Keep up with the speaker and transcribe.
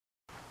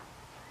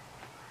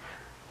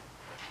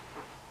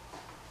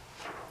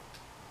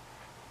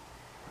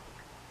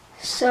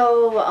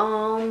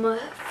So,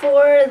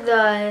 for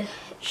the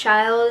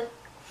child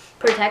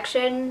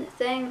protection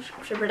thing,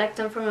 to protect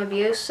them from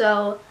abuse,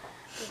 so,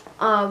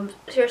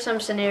 here's some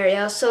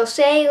scenarios. So,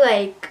 say,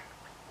 like,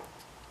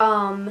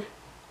 an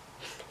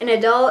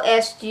adult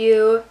asked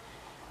you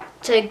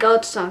to go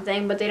to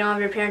something, but they don't have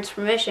your parents'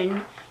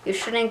 permission. You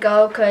shouldn't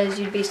go because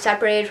you'd be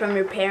separated from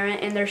your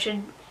parent, and there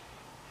should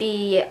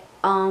be,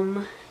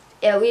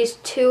 at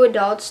least 2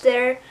 adults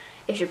there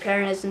if your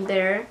parent isn't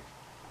there.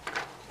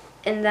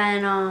 And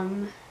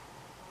then,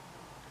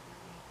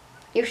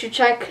 you should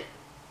check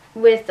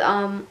with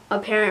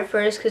a parent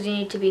first because you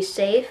need to be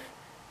safe.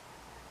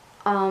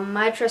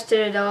 My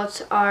trusted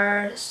adults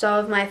are some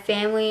of my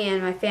family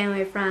and my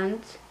family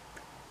friends.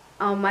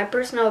 My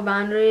personal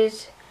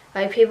boundaries,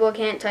 like people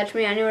can't touch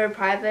me anywhere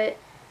private,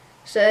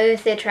 so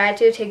if they try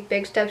to, take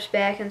big steps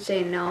back and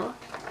say no.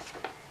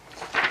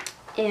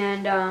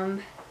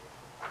 And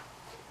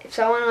if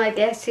someone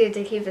asks you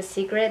to keep a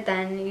secret,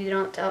 then you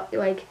don't tell,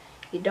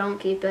 you don't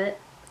keep it.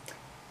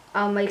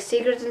 Like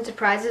secrets and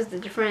surprises, the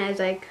difference is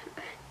like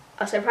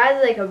a surprise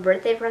is like a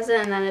birthday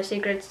present, and then a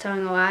secret's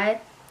telling a lie.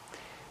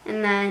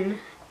 And then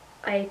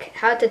like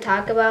how to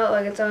talk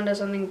about if someone does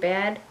something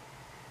bad,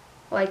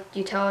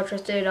 you tell a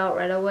trusted adult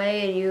right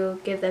away and you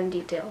give them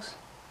details.